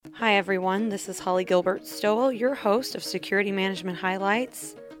Hi everyone, this is Holly Gilbert Stowell, your host of Security Management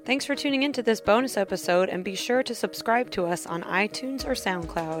Highlights. Thanks for tuning in to this bonus episode, and be sure to subscribe to us on iTunes or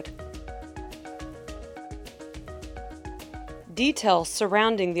SoundCloud. Details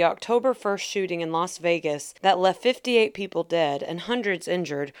surrounding the October 1st shooting in Las Vegas that left 58 people dead and hundreds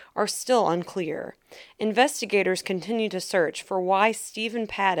injured are still unclear. Investigators continue to search for why Stephen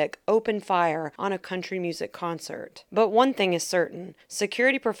Paddock opened fire on a country music concert. But one thing is certain,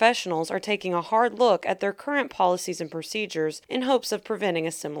 security professionals are taking a hard look at their current policies and procedures in hopes of preventing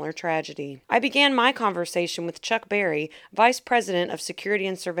a similar tragedy. I began my conversation with Chuck Berry, Vice President of Security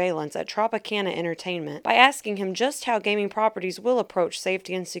and Surveillance at Tropicana Entertainment, by asking him just how gaming properties will approach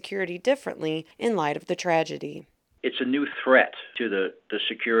safety and security differently in light of the tragedy. It's a new threat to the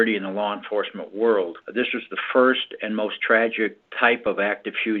security and the law enforcement world. This was the first and most tragic type of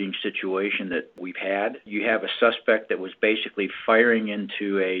active shooting situation that we've had. You have a suspect that was basically firing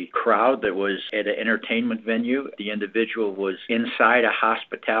into a crowd that was at an entertainment venue. The individual was inside a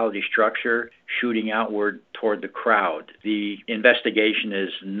hospitality structure, shooting outward toward the crowd. The investigation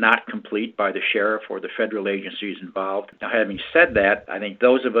is not complete by the sheriff or the federal agencies involved. Now, having said that, I think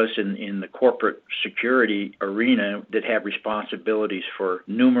those of us in the corporate security arena that have responsibilities for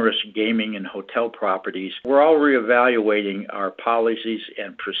numerous gaming and hotel properties, we're all reevaluating our policies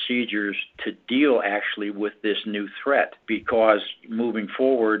and procedures to deal actually with this new threat, because moving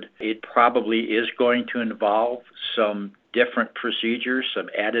forward, it probably is going to involve some different procedures, some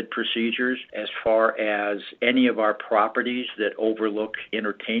added procedures as far as any of our properties that overlook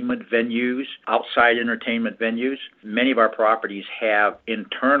entertainment venues, outside entertainment venues. Many of our properties have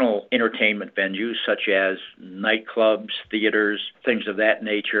internal entertainment venues such as nightclubs, theaters, things of that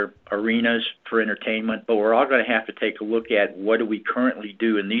nature, arenas for entertainment. But we're all going to have to take a look at what do we currently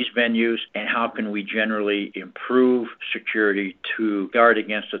do in these venues and how can we generally improve security to guard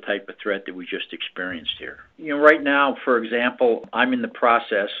against the type of threat that we just experienced here. Right now, for example, I'm in the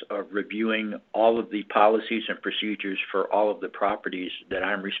process of reviewing all of the policies and procedures for all of the properties that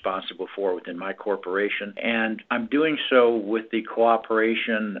I'm responsible for within my corporation, and I'm doing so with the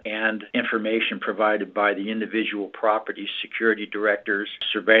cooperation and information provided by the individual property security directors,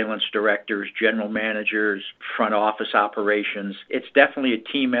 surveillance directors, general managers, front office operations. It's definitely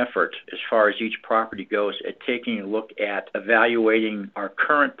a team effort as far as each property goes at taking a look at evaluating our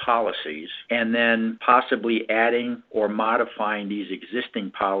current policies and then possibly adding or modifying these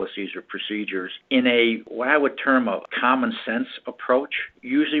existing policies or procedures in a, what I would term a common sense approach.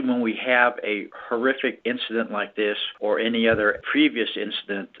 Usually when we have a horrific incident like this or any other previous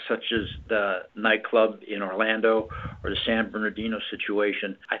incident, such as the nightclub in Orlando or the San Bernardino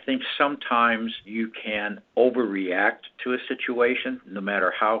situation, I think sometimes you can overreact to a situation, no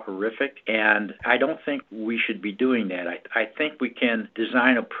matter how horrific, and I don't think we should be doing that. I think we can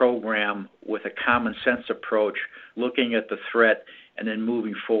design a program with a common sense approach, looking at the threat and then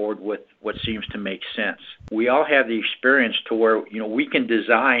moving forward with what seems to make sense. We all have the experience to where, we can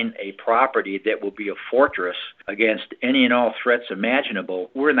design a property that will be a fortress against any and all threats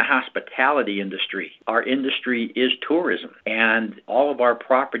imaginable. We're in the hospitality industry. Our industry is tourism, and all of our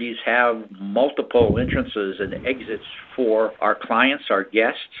properties have multiple entrances and exits for our clients, our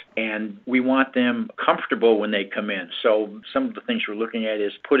guests, and we want them comfortable when they come in. So some of the things we're looking at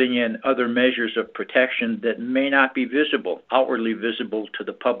is putting in other measures of protection that may not be visible, outwardly visible to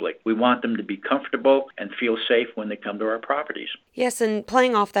the public. We want them to be comfortable and feel safe when they come to our properties. Yes, and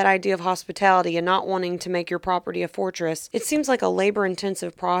playing off that idea of hospitality and not wanting to make your property a fortress, it seems like a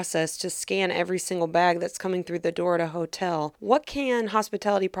labor-intensive process to scan every single bag that's coming through the door at a hotel. What can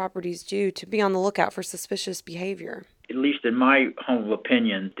hospitality properties do to be on the lookout for suspicious behavior? At least in my humble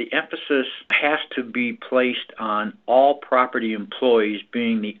opinion, the emphasis has to be placed on all property employees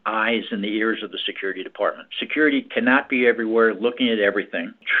being the eyes and the ears of the security department. Security cannot be everywhere looking at everything.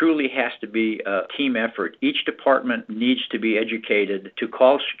 It truly has to be a team effort. Each department needs to be educated to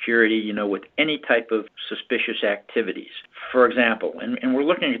call security, with any type of suspicious activities. For example, and we're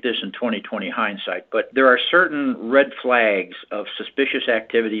looking at this in 2020 hindsight, but there are certain red flags of suspicious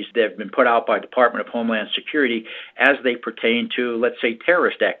activities that have been put out by Department of Homeland Security as they pertain to, let's say,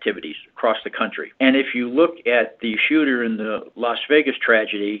 terrorist activities across the country. And if you look at the shooter in the Las Vegas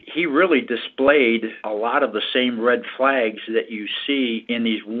tragedy, he really displayed a lot of the same red flags that you see in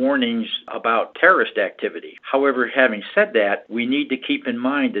these warnings about terrorist activity. However, having said that, we need to keep in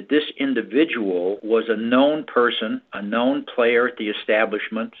mind that this individual was a known person, a known player at the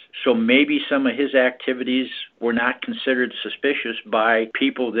establishment, so maybe some of his activities were not considered suspicious by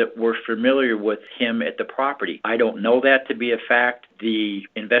people that were familiar with him at the property. I don't know that to be a fact. The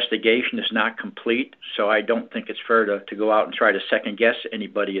investigation is not complete, so I don't think it's fair to go out and try to second guess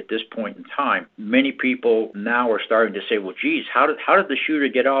anybody at this point in time. Many people now are starting to say, well, geez, how did the shooter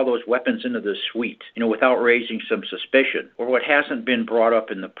get all those weapons into the suite, without raising some suspicion? Or what hasn't been brought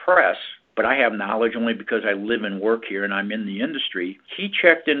up in the press, but I have knowledge only because I live and work here and I'm in the industry. He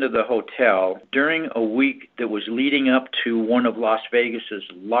checked into the hotel during a week that was leading up to one of Las Vegas's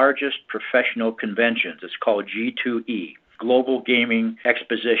largest professional conventions. It's called G2E. Global Gaming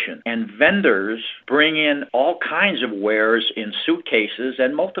Exposition. And vendors bring in all kinds of wares in suitcases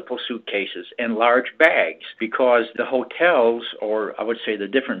and multiple suitcases and large bags, because the hotels, or I would say the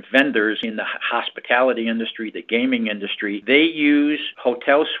different vendors in the hospitality industry, the gaming industry, they use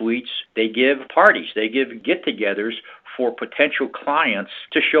hotel suites, they give parties, they give get-togethers for potential clients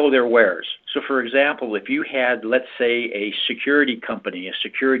to show their wares. So for example, if you had, let's say, a security company, a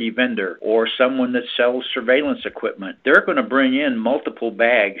security vendor, or someone that sells surveillance equipment, they're going to bring in multiple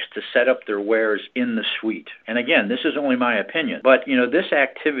bags to set up their wares in the suite. And again, this is only my opinion, but this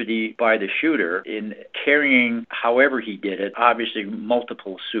activity by the shooter in carrying, however he did it, obviously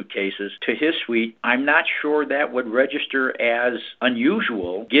multiple suitcases to his suite, I'm not sure that would register as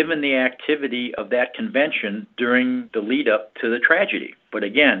unusual given the activity of that convention during the lead up to the tragedy. But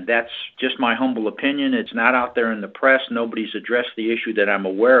again, that's just my humble opinion. It's not out there in the press. Nobody's addressed the issue that I'm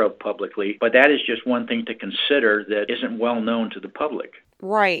aware of publicly. But that is just one thing to consider that isn't well known to the public.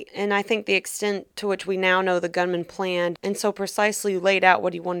 Right, and I think the extent to which we now know the gunman planned and so precisely laid out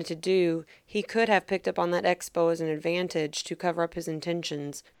what he wanted to do, he could have picked up on that expo as an advantage to cover up his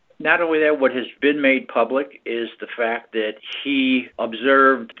intentions. Not only that, what has been made public is the fact that he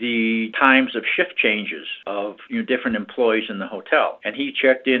observed the times of shift changes of different employees in the hotel. And he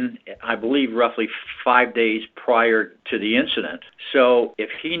checked in, I believe, roughly 5 days prior to the incident. So if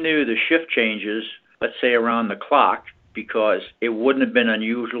he knew the shift changes, let's say around the clock, because it wouldn't have been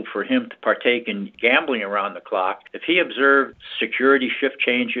unusual for him to partake in gambling around the clock. If he observed security shift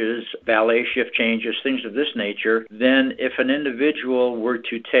changes, valet shift changes, things of this nature, then if an individual were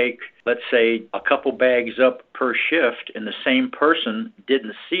to take, let's say, a couple bags up per shift and the same person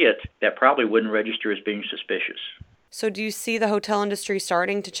didn't see it, that probably wouldn't register as being suspicious. So do you see the hotel industry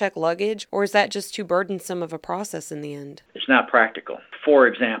starting to check luggage, or is that just too burdensome of a process in the end? It's not practical. For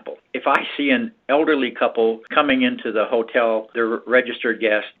example, if I see an elderly couple coming into the hotel, they're registered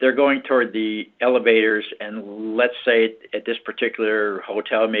guests, they're going toward the elevators, and let's say at this particular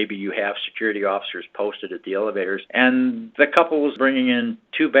hotel, maybe you have security officers posted at the elevators, and the couple is bringing in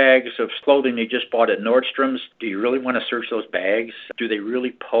 2 bags of clothing they just bought at Nordstrom's. Do you really want to search those bags? Do they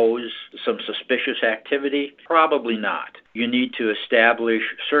really pose some suspicious activity? Probably not. You need to establish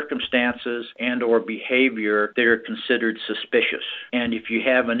circumstances and or behavior that are considered suspicious. And if you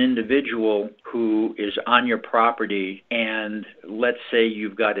have an individual who is on your property and let's say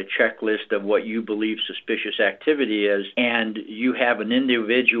you've got a checklist of what you believe suspicious activity is, and you have an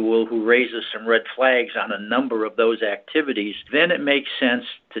individual who raises some red flags on a number of those activities, then it makes sense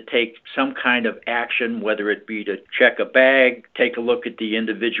to take some kind of action, whether it be to check a bag, take a look at the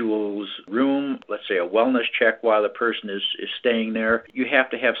individual's room, let's say a wellness check while the person is staying there. You have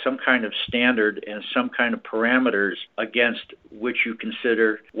to have some kind of standard and some kind of parameters against which you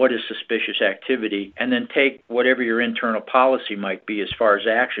consider what is suspicious activity, and then take whatever your internal policy might be as far as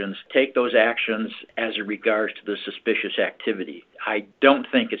actions, take those actions as it regards to the suspicious activity. I don't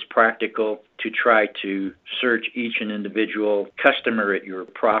think it's practical to try to search each and individual customer at your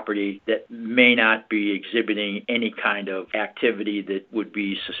property that may not be exhibiting any kind of activity that would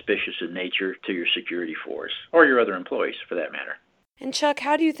be suspicious in nature to your security force or your other employees for that matter. And Chuck,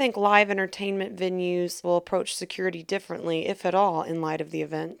 how do you think live entertainment venues will approach security differently, if at all, in light of the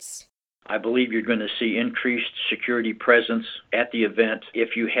events? I believe you're going to see increased security presence at the event.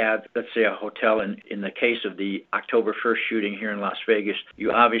 If you have, let's say, a hotel, in the case of the October 1st shooting here in Las Vegas,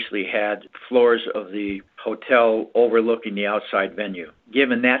 you obviously had floors of the hotel overlooking the outside venue.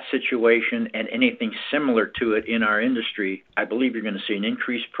 Given that situation and anything similar to it in our industry, I believe you're going to see an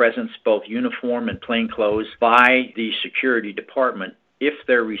increased presence, both uniform and plainclothes, by the security department if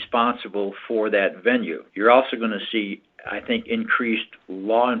they're responsible for that venue. You're also going to see, I think, increased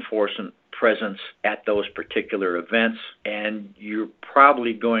law enforcement presence at those particular events, and you're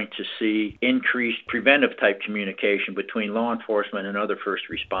probably going to see increased preventive type communication between law enforcement and other first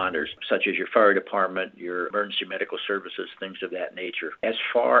responders, such as your fire department, your emergency medical services, things of that nature. As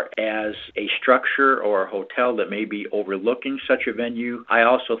far as a structure or a hotel that may be overlooking such a venue, I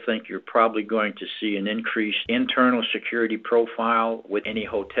also think you're probably going to see an increased internal security profile with any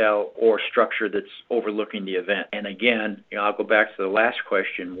hotel or structure that's overlooking the event. And again, I'll go back to the last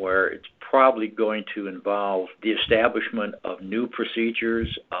question where it's probably going to involve the establishment of new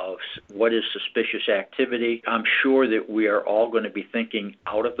procedures of what is suspicious activity. I'm sure that we are all going to be thinking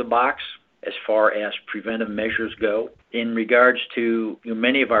out of the box as far as preventive measures go. In regards to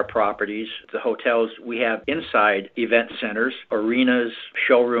many of our properties, the hotels, we have inside event centers, arenas,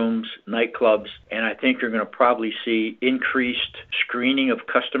 showrooms, nightclubs, and I think you're going to probably see increased screening of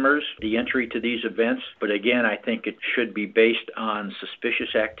customers, the entry to these events. But again, I think it should be based on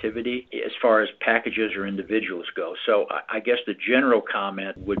suspicious activity as far as packages or individuals go. So I guess the general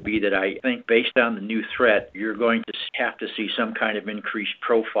comment would be that I think based on the new threat, you're going to have to see some kind of increased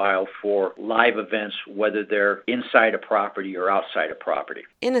profile for live events, whether they're inside a property or outside a property.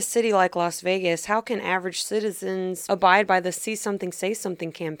 In a city like Las Vegas, how can average citizens abide by the See Something, Say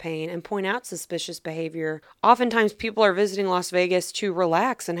Something campaign and point out suspicious behavior? Oftentimes people are visiting Las Vegas to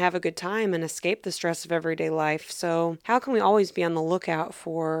relax and have a good time and escape the stress of everyday life. So how can we always be on the lookout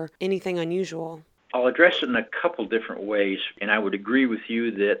for anything unusual? I'll address it in a couple different ways, and I would agree with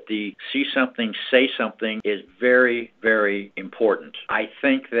you that the See Something, Say Something is very, very important. I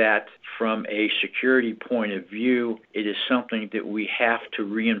think that from a security point of view, it is something that we have to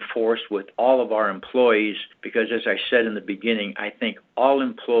reinforce with all of our employees because, as I said in the beginning, I think all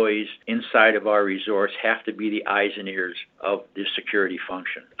employees inside of our resorts have to be the eyes and ears of the security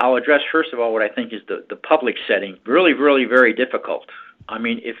function. I'll address, first of all, what I think is the public setting. Really, really very difficult. I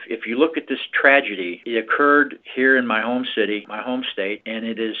mean, if you look at this tragedy, it occurred here in my home city, my home state, and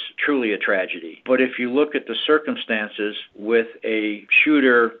it is truly a tragedy. But if you look at the circumstances with a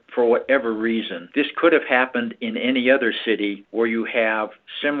shooter, for whatever reason, this could have happened in any other city where you have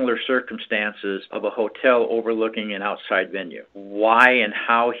similar circumstances of a hotel overlooking an outside venue. Why and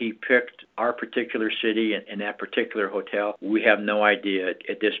how he picked our particular city and that particular hotel, we have no idea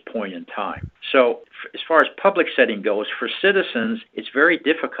at this point in time. So as far as public setting goes, for citizens, it's very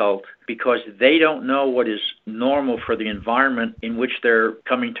difficult because they don't know what is normal for the environment in which they're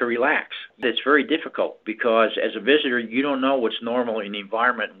coming to relax. It's very difficult because as a visitor, you don't know what's normal in the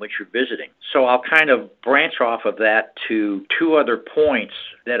environment in which you're visiting. So I'll kind of branch off of that to two other points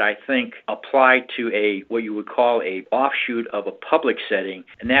that I think apply to what you would call a offshoot of a public setting,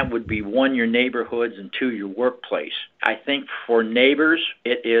 and that would be one, your neighborhoods, and two, your workplace. I think for neighbors,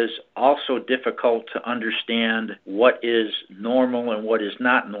 it is also difficult to understand what is normal and what is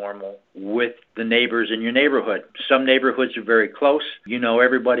not normal with the neighbors in your neighborhood. Some neighborhoods are very close. You know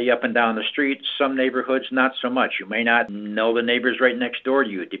everybody up and down the street. Some neighborhoods, not so much. You may not know the neighbors right next door to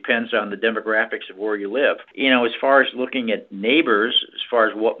you. It depends on the demographics of where you live. As far as looking at neighbors, as far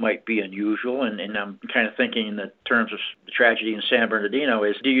as what might be unusual, and I'm kind of thinking in the terms of the tragedy in San Bernardino,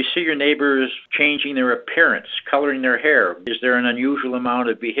 is do you see your neighbors changing their appearance, coloring their hair? Is there an unusual amount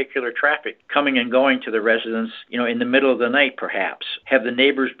of vehicular traffic coming and going to the residence, in the middle of the night perhaps? Have the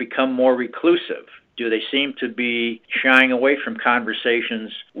neighbors become more reclusive? Do they seem to be shying away from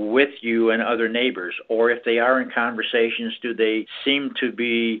conversations with you and other neighbors? Or if they are in conversations, do they seem to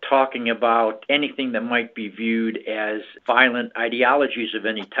be talking about anything that might be viewed as violent ideologies of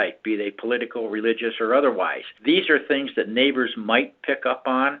any type, be they political, religious, or otherwise? These are things that neighbors might pick up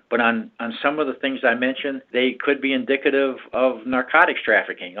on, but on some of the things I mentioned, they could be indicative of narcotics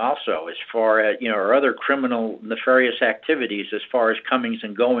trafficking also, as far as, or other criminal nefarious activities as far as comings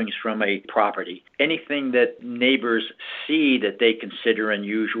and goings from a property. Anything that neighbors see that they consider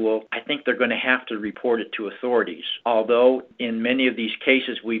unusual, I think they're going to have to report it to authorities. Although in many of these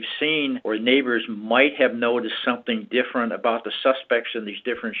cases we've seen where neighbors might have noticed something different about the suspects in these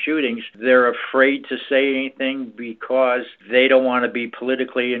different shootings, they're afraid to say anything because they don't want to be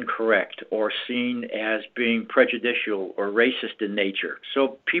politically incorrect or seen as being prejudicial or racist in nature.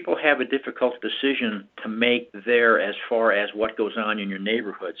 So people have a difficult decision to make there as far as what goes on in your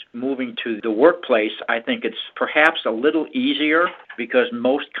neighborhoods. Moving to the workplace, I think it's perhaps a little easier because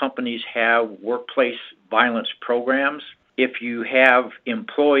most companies have workplace violence programs. If you have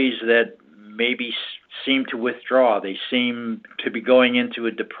employees that maybe seem to withdraw, they seem to be going into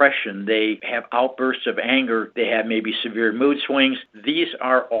a depression, they have outbursts of anger, they have maybe severe mood swings, these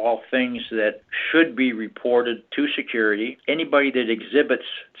are all things that should be reported to security. Anybody that exhibits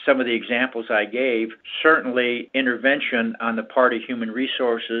some of the examples I gave, certainly intervention on the part of human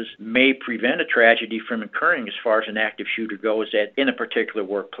resources may prevent a tragedy from occurring as far as an active shooter goes in a particular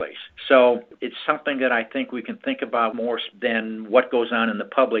workplace. So it's something that I think we can think about more than what goes on in the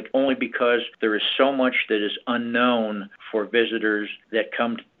public, only because there is so much that is unknown for visitors that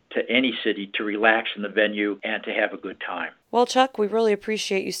come to any city to relax in the venue and to have a good time. Well, Chuck, we really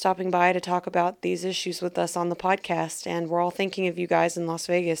appreciate you stopping by to talk about these issues with us on the podcast, and we're all thinking of you guys in Las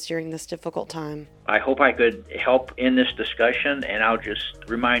Vegas during this difficult time. I hope I could help in this discussion, and I'll just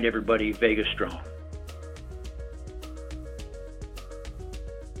remind everybody, Vegas strong.